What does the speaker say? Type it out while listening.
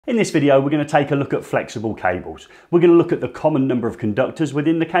In this video, we're going to take a look at flexible cables. We're going to look at the common number of conductors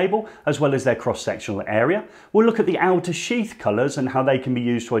within the cable, as well as their cross-sectional area. We'll look at the outer sheath colours and how they can be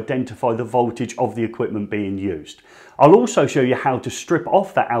used to identify the voltage of the equipment being used. I'll also show you how to strip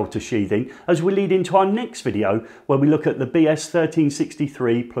off that outer sheathing as we lead into our next video, where we look at the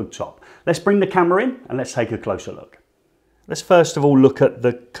BS1363 plug top. Let's bring the camera in and let's take a closer look. Let's first of all look at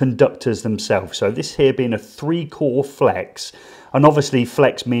the conductors themselves. So this here being a 3-core flex, and obviously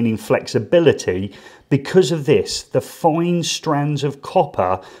flex meaning flexibility. Because of this, the fine strands of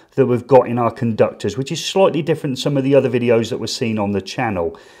copper that we've got in our conductors, which is slightly different to some of the other videos that were seen on the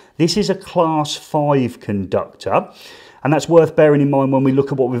channel. This is a class 5 conductor, and that's worth bearing in mind when we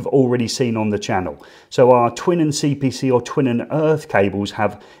look at what we've already seen on the channel. So our twin and CPC or twin and earth cables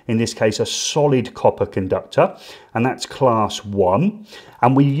have, in this case, a solid copper conductor, and that's class 1.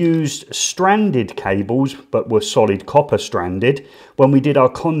 And we used stranded cables, but were solid copper stranded, when we did our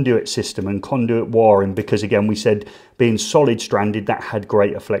conduit system and conduit wiring, because again, we said being solid stranded, that had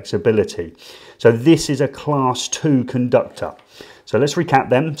greater flexibility. So this is a class 2 conductor. So let's recap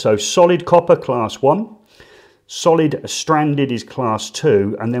them. So solid copper, class 1. Solid stranded is class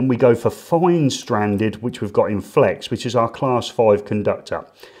 2, and then we go for fine stranded, which we've got in flex, which is our class 5 conductor.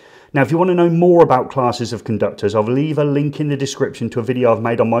 Now, if you want to know more about classes of conductors, I'll leave a link in the description to a video I've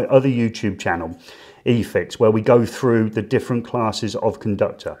made on my other YouTube channel, eFix, where we go through the different classes of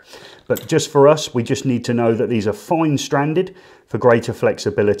conductor. But just for us, we just need to know that these are fine stranded for greater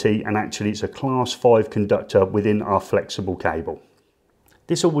flexibility, and actually it's a class 5 conductor within our flexible cable.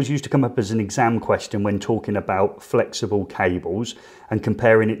 This always used to come up as an exam question when talking about flexible cables and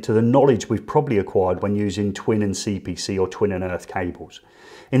comparing it to the knowledge we've probably acquired when using twin and CPC or twin and earth cables.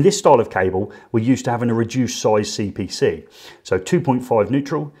 In this style of cable, we're used to having a reduced size CPC. So 2.5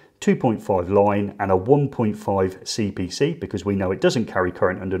 neutral, 2.5 line and a 1.5 CPC, because we know it doesn't carry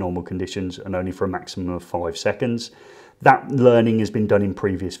current under normal conditions and only for a maximum of 5 seconds. That learning has been done in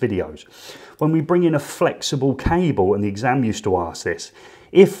previous videos. When we bring in a flexible cable, and the exam used to ask this,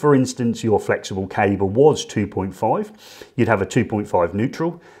 if for instance your flexible cable was 2.5, you'd have a 2.5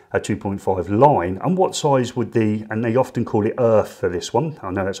 neutral, a 2.5 line, and what size would the, and they often call it earth for this one,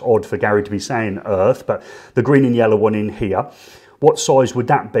 I know that's odd for Gary to be saying earth, but the green and yellow one in here, what size would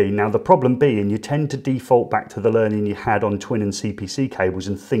that be? Now the problem being, you tend to default back to the learning you had on twin and CPC cables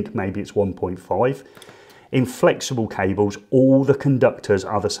and think maybe it's 1.5. In flexible cables, all the conductors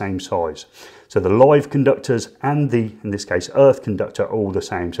are the same size. So the live conductors and the, in this case, earth conductor are all the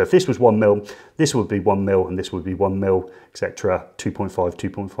same. So if this was 1 mil, this would be 1 mil, and this would be 1 mil, etc. 2.5,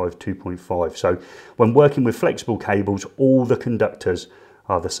 2.5, 2.5. So when working with flexible cables, all the conductors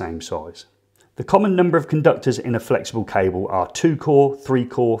are the same size. The common number of conductors in a flexible cable are 2-core,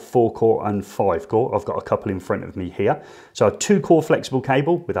 3-core, 4-core and 5-core. I've got a couple in front of me here. So a 2-core flexible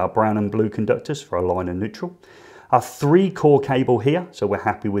cable with our brown and blue conductors for our line and neutral. Our 3-core cable here, so we're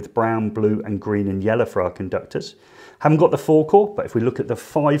happy with brown, blue and green and yellow for our conductors. Haven't got the 4-core, but if we look at the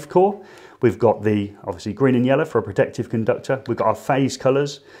 5-core, we've got the obviously green and yellow for a protective conductor. We've got our phase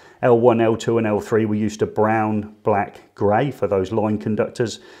colours, L1, L2 and L3. We used a brown, black, grey for those line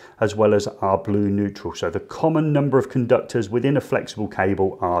conductors, as well as our blue neutral. So the common number of conductors within a flexible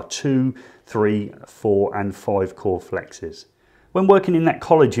cable are 2, 3, 4 and 5-core flexes. When working in that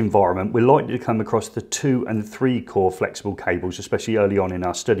college environment, we're likely to come across the 2 and 3-core flexible cables, especially early on in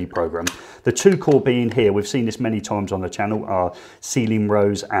our study program. The 2-core being here, we've seen this many times on the channel, are ceiling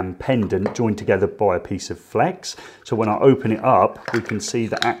rose and pendant joined together by a piece of flex. So when I open it up, we can see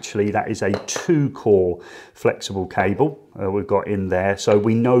that actually that is a 2-core flexible cable we've got in there. So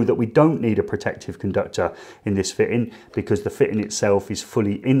we know that we don't need a protective conductor in this fitting, because the fitting itself is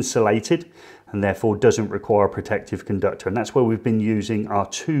fully insulated and therefore doesn't require a protective conductor. And that's where we've been using our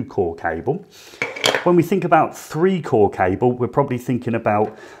 2-core cable. When we think about 3-core cable, we're probably thinking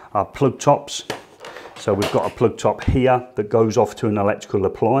about our plug tops. So we've got a plug top here that goes off to an electrical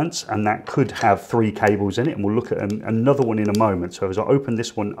appliance, and that could have 3 cables in it, and we'll look at another one in a moment. So as I open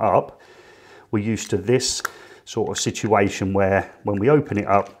this one up, we're used to this sort of situation where when we open it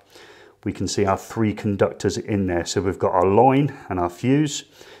up, we can see our 3 conductors in there. So we've got our line and our fuse,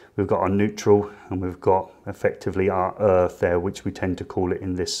 we've got our neutral, and we've got effectively our earth there, which we tend to call it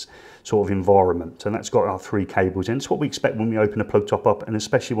in this sort of environment. And that's got our 3 cables in. It's what we expect when we open a plug top up, and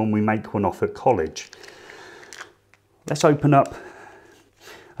especially when we make one off at college. Let's open up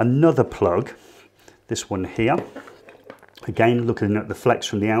another plug, this one here. Again, looking at the flex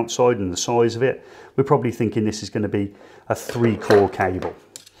from the outside and the size of it, we're probably thinking this is going to be a 3-core cable.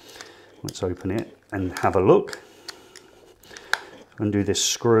 Let's open it and have a look. Undo this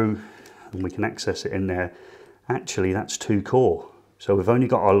screw and we can access it in there. Actually, that's 2-core. So we've only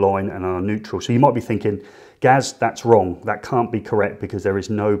got our line and our neutral. So you might be thinking, Gaz, that's wrong. That can't be correct because there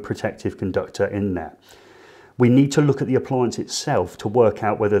is no protective conductor in there. We need to look at the appliance itself to work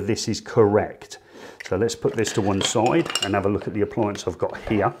out whether this is correct. So let's put this to one side and have a look at the appliance I've got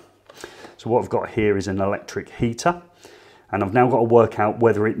here. So what I've got here is an electric heater, and I've now got to work out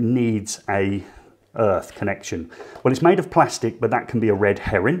whether it needs a earth connection. Well, it's made of plastic, but that can be a red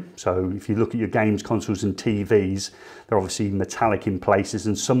herring. So if you look at your games consoles and TVs, they're obviously metallic in places,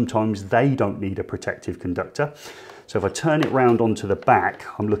 and sometimes they don't need a protective conductor. So if I turn it round onto the back,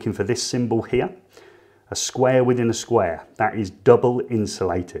 I'm looking for this symbol here, a square within a square. That is double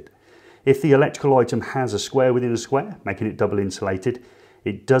insulated. If the electrical item has a square within a square, making it double insulated,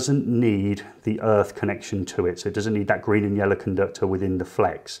 it doesn't need the earth connection to it. So it doesn't need that green and yellow conductor within the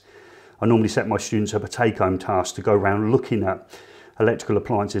flex. I normally set my students up a take-home task to go around looking at electrical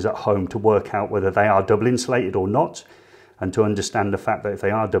appliances at home to work out whether they are double insulated or not, and to understand the fact that if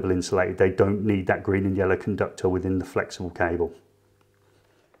they are double insulated, they don't need that green and yellow conductor within the flexible cable.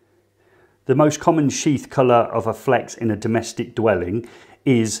 The most common sheath colour of a flex in a domestic dwelling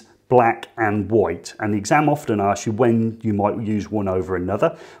is black and white, and the exam often asks you when you might use one over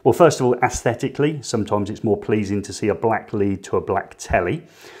another. Well, first of all, aesthetically, sometimes it's more pleasing to see a black lead to a black telly,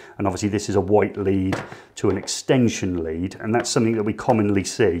 and obviously this is a white lead to an extension lead, and that's something that we commonly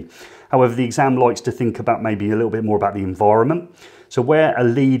see. However, the exam likes to think about maybe a little bit more about the environment. So where a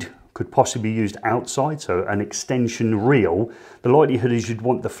lead could possibly be used outside, so an extension reel, the likelihood is you'd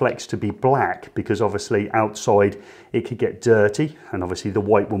want the flex to be black because obviously outside it could get dirty, and obviously the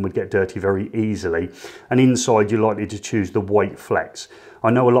white one would get dirty very easily, and inside you're likely to choose the white flex. I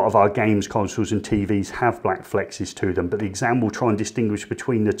know a lot of our games consoles and TVs have black flexes to them, but the exam will try and distinguish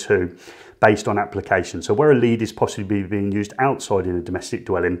between the two based on application. So where a lead is possibly being used outside in a domestic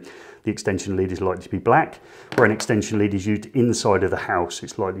dwelling, the extension lead is likely to be black. Where an extension lead is used inside of the house,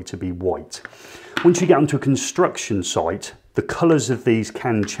 it's likely to be white. Once you get onto a construction site, the colours of these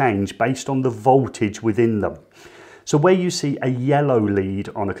can change based on the voltage within them. So where you see a yellow lead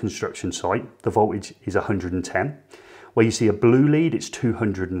on a construction site, the voltage is 110. Where you see a blue lead, it's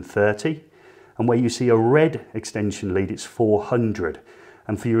 230. And where you see a red extension lead, it's 400.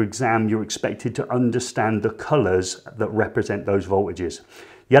 And for your exam, you're expected to understand the colours that represent those voltages.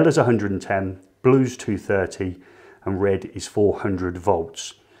 Yellow's 110, blue's 230, and red is 400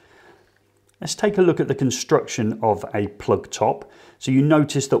 volts. Let's take a look at the construction of a plug top. So you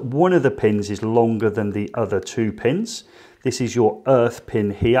notice that one of the pins is longer than the other two pins. This is your earth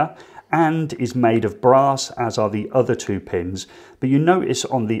pin here, and is made of brass, as are the other two pins. But you notice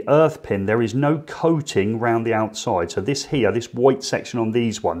on the earth pin there is no coating around the outside. So this here, this white section on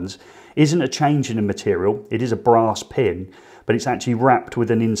these ones, isn't a change in the material. It is a brass pin, but it's actually wrapped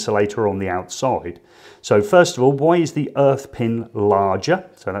with an insulator on the outside. So first of all, why is the earth pin larger?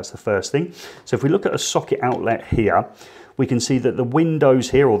 So that's the first thing. So if we look at a socket outlet here, we can see that the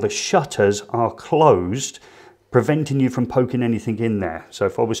windows here, or the shutters, are closed, preventing you from poking anything in there. So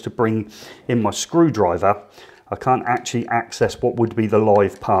if I was to bring in my screwdriver, I can't actually access what would be the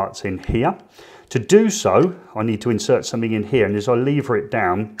live parts in here. To do so, I need to insert something in here, and as I lever it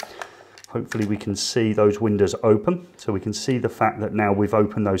down, hopefully we can see those windows open. So we can see the fact that now we've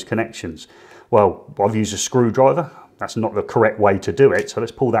opened those connections. Well, I've used a screwdriver. That's not the correct way to do it, so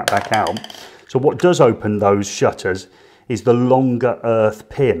let's pull that back out. So what does open those shutters is the longer earth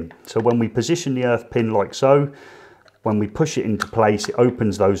pin. So when we position the earth pin like so, when we push it into place, it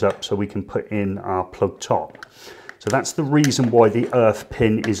opens those up so we can put in our plug top. So that's the reason why the earth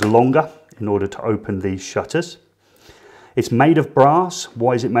pin is longer, in order to open these shutters. It's made of brass.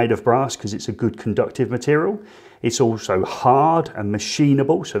 Why is it made of brass? Because it's a good conductive material. It's also hard and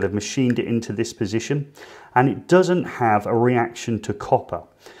machinable, so they've machined it into this position, and it doesn't have a reaction to copper.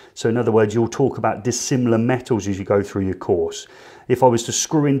 So in other words, you'll talk about dissimilar metals as you go through your course. If I was to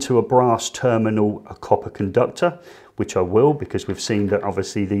screw into a brass terminal a copper conductor, which I will because we've seen that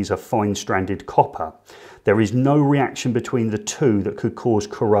obviously these are fine stranded copper, there is no reaction between the two that could cause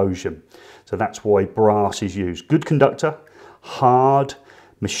corrosion. So that's why brass is used. Good conductor, hard,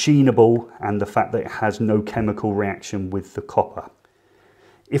 machinable, and the fact that it has no chemical reaction with the copper.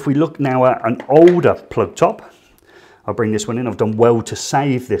 If we look now at an older plug top, I'll bring this one in. I've done well to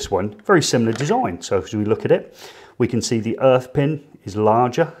save this one. Very similar design. So as we look at it, we can see the earth pin is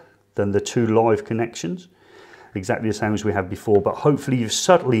larger than the two live connections. Exactly the same as we had before, but hopefully you've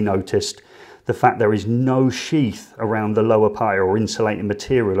subtly noticed the fact there is no sheath around the lower part, or insulating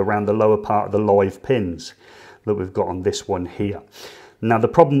material around the lower part of the live pins that we've got on this one here. Now the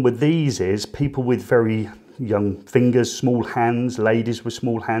problem with these is people with very young fingers, small hands, ladies with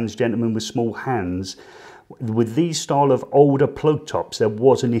small hands, gentlemen with small hands, With these style of older plug tops, there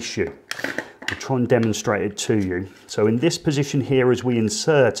was an issue. I'll try and demonstrate it to you. So in this position here, as we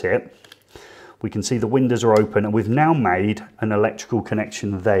insert it, we can see the windows are open, and we've now made an electrical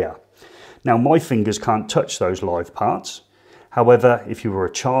connection there. Now my fingers can't touch those live parts. However, if you were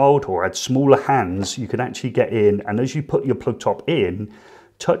a child or had smaller hands, you could actually get in, and as you put your plug top in,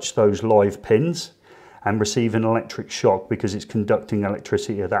 touch those live pins and receive an electric shock because it's conducting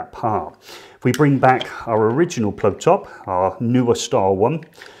electricity at that part. If we bring back our original plug top, our newer style one,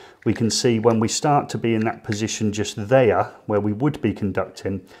 we can see when we start to be in that position just there, where we would be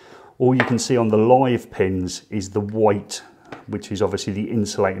conducting, all you can see on the live pins is the white, which is obviously the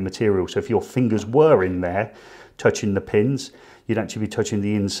insulating material. So if your fingers were in there touching the pins, you'd actually be touching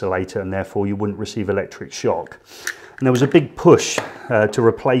the insulator, and therefore you wouldn't receive electric shock. And there was a big push to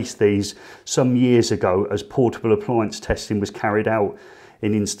replace these some years ago as portable appliance testing was carried out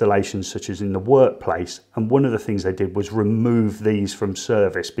in installations such as in the workplace. And one of the things they did was remove these from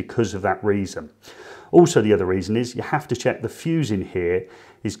service because of that reason. Also, the other reason is you have to check the fuse in here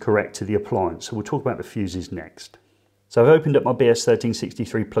is correct to the appliance. So we'll talk about the fuses next. So I've opened up my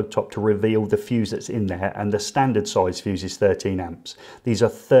BS1363 plug top to reveal the fuse that's in there, and the standard size fuse is 13 amps. These are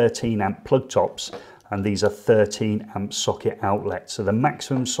 13 amp plug tops, and these are 13 amp socket outlets. So the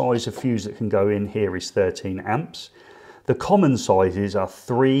maximum size of fuse that can go in here is 13 amps. The common sizes are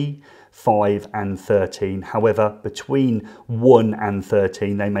 3, 5 and 13. However, between 1 and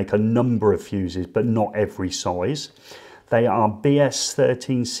 13 they make a number of fuses, but not every size. They are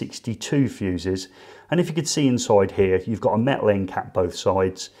BS1362 fuses, and if you could see inside here, you've got a metal end cap both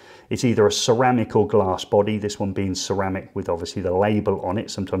sides. It's either a ceramic or glass body, this one being ceramic with obviously the label on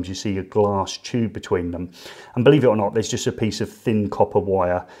it. Sometimes you see a glass tube between them. And believe it or not, there's just a piece of thin copper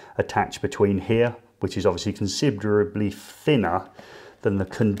wire attached between here, which is obviously considerably thinner than the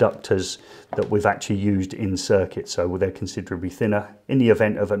conductors that we've actually used in circuit. So they're considerably thinner. In the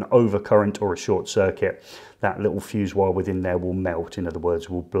event of an overcurrent or a short circuit, that little fuse wire within there will melt, in other words,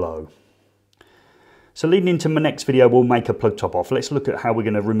 will blow. So leading into my next video, we'll make a plug top off. Let's look at how we're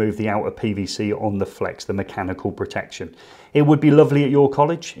going to remove the outer PVC on the flex, the mechanical protection. It would be lovely at your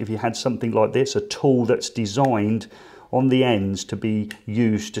college if you had something like this, a tool that's designed on the ends to be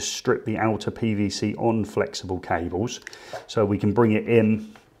used to strip the outer PVC on flexible cables. So we can bring it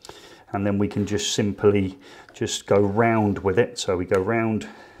in, and then we can just simply just go round with it. So we go round,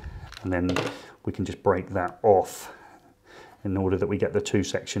 and then we can just break that off in order that we get the two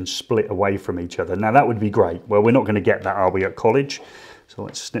sections split away from each other. Now that would be great. Well, we're not going to get that, are we, at college? So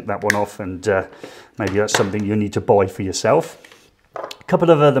let's snip that one off, and maybe that's something you need to buy for yourself. A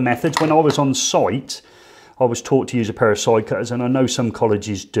couple of other methods. When I was on site, I was taught to use a pair of side cutters, and I know some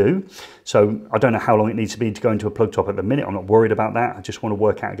colleges do. So I don't know how long it needs to be to go into a plug top at the minute. I'm not worried about that. I just want to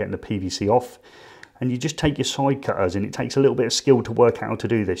work out getting the PVC off. And you just take your side cutters, and it takes a little bit of skill to work out how to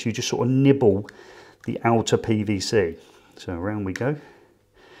do this. You just sort of nibble the outer PVC. So around we go,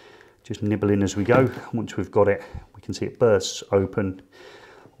 just nibbling as we go. Once we've got it, we can see it bursts open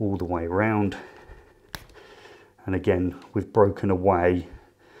all the way around. And again, we've broken away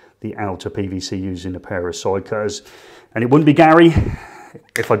the outer PVC using a pair of side cutters. And it wouldn't be Gary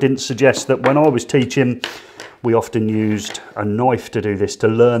if I didn't suggest that when I was teaching, we often used a knife to do this, to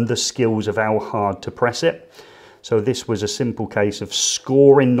learn the skills of how hard to press it. So this was a simple case of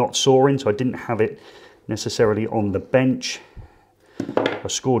scoring, not sawing. So I didn't have it necessarily on the bench. I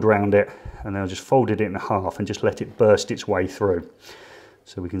scored around it, and then I just folded it in half and just let it burst its way through.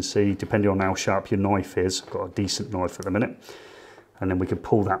 So we can see, depending on how sharp your knife is, I've got a decent knife at the minute, and then we can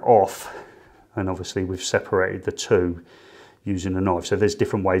pull that off, and obviously we've separated the two using a knife. So there's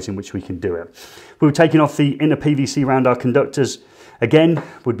different ways in which we can do it. We were taking off the inner PVC around our conductors. Again,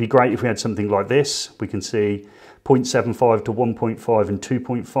 would be great if we had something like this. We can see 0.75 to 1.5 and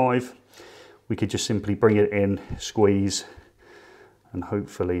 2.5. We could just simply bring it in, squeeze, and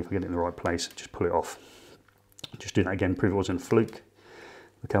hopefully, if we get it in the right place, just pull it off. Just do that again, prove it wasn't a fluke.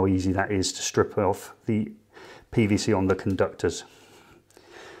 Look how easy that is to strip off the PVC on the conductors.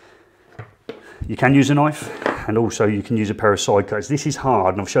 You can use a knife, and also you can use a pair of side cutters. This is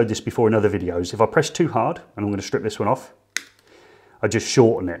hard, and I've showed this before in other videos. If I press too hard, and I'm going to strip this one off, I just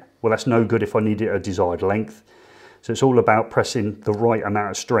shorten it. Well, that's no good if I need it a desired length. So it's all about pressing the right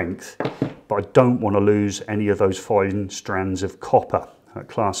amount of strength, but I don't want to lose any of those fine strands of copper.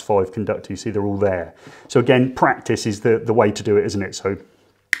 Class 5 conductor, you see they're all there. So again, practice is the way to do it, isn't it? So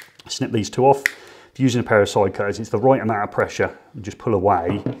snip these two off. If you're using a pair of side cutters, it's the right amount of pressure, and just pull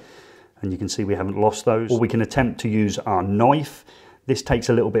away, and you can see we haven't lost those. Or we can attempt to use our knife. This takes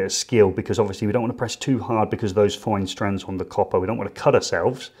a little bit of skill, because obviously we don't want to press too hard because of those fine strands on the copper. We don't want to cut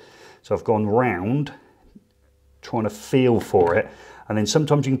ourselves. So I've gone round trying to feel for it. And then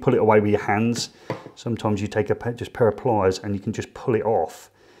sometimes you can pull it away with your hands. Sometimes you take a just pair of pliers and you can just pull it off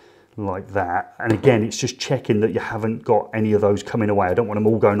like that. And again, it's just checking that you haven't got any of those coming away. I don't want them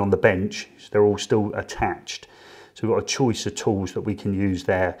all going on the bench. They're all still attached. So we've got a choice of tools that we can use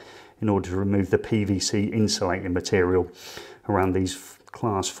there in order to remove the PVC insulating material around these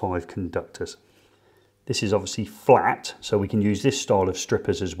class 5 conductors. This is obviously flat, so we can use this style of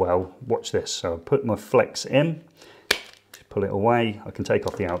strippers as well. Watch this. So I put my flex in, just pull it away. I can take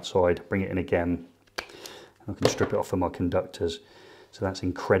off the outside, bring it in again. I can strip it off of my conductors. So that's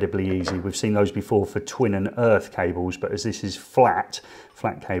incredibly easy. We've seen those before for twin and earth cables, but as this is flat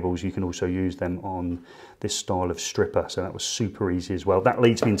cables, you can also use them on this style of stripper. So that was super easy as well. That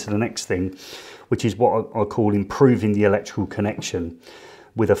leads me into the next thing, which is what I call improving the electrical connection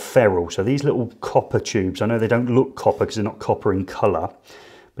with a ferrule. So these little copper tubes, I know they don't look copper because they're not copper in colour,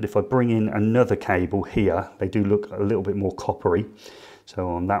 but if I bring in another cable here, they do look a little bit more coppery. So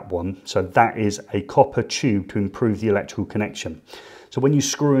on that one, so that is a copper tube to improve the electrical connection. So when you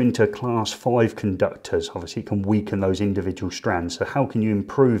screw into class 5 conductors, obviously it can weaken those individual strands. So how can you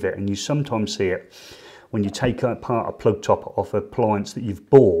improve it? And you sometimes see it when you take apart a plug top off an appliance that you've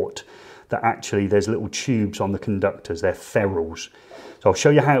bought, that actually there's little tubes on the conductors, they're ferrules. So I'll show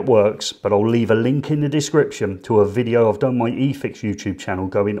you how it works, but I'll leave a link in the description to a video I've done on my eFix YouTube channel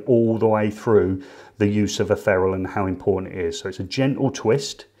going all the way through the use of a ferrule and how important it is. So it's a gentle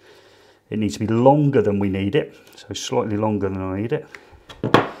twist. It needs to be longer than we need it, so slightly longer than I need it.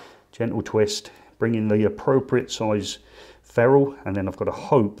 Gentle twist, bring in the appropriate size ferrule, and then I've got to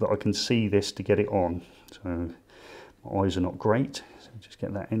hope that I can see this to get it on. So my eyes are not great, so just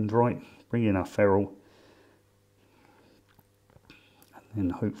get that end right. Bring in our ferrule, and then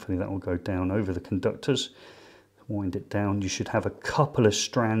hopefully that will go down over the conductors. Wind it down. You should have a couple of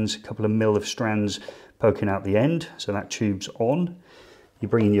strands, a couple of mil of strands poking out the end, so that tube's on. You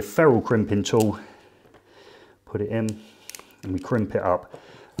bring in your ferrule crimping tool, put it in, and we crimp it up,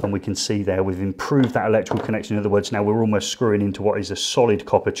 and we can see there we've improved that electrical connection. In other words, now we're almost screwing into what is a solid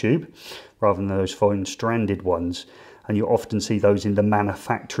copper tube rather than those fine stranded ones, and you often see those in the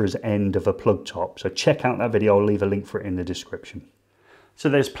manufacturer's end of a plug top. So check out that video, I'll leave a link for it in the description. So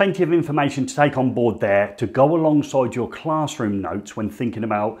there's plenty of information to take on board there to go alongside your classroom notes when thinking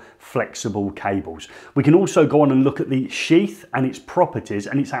about flexible cables. We can also go on and look at the sheath and its properties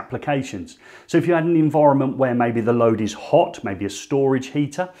and its applications. So if you had an environment where maybe the load is hot, maybe a storage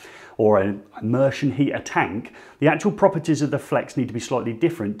heater or an immersion heater tank, the actual properties of the flex need to be slightly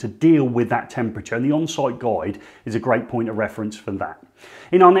different to deal with that temperature, and the on-site guide is a great point of reference for that.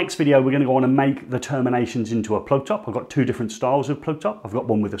 In our next video, we're going to go on and make the terminations into a plug top. I've got two different styles of plug top. I've got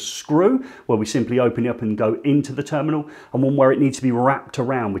one with a screw, where we simply open it up and go into the terminal, and one where it needs to be wrapped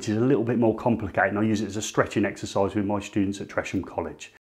around, which is a little bit more complicated, and I use it as a stretching exercise with my students at Tresham College.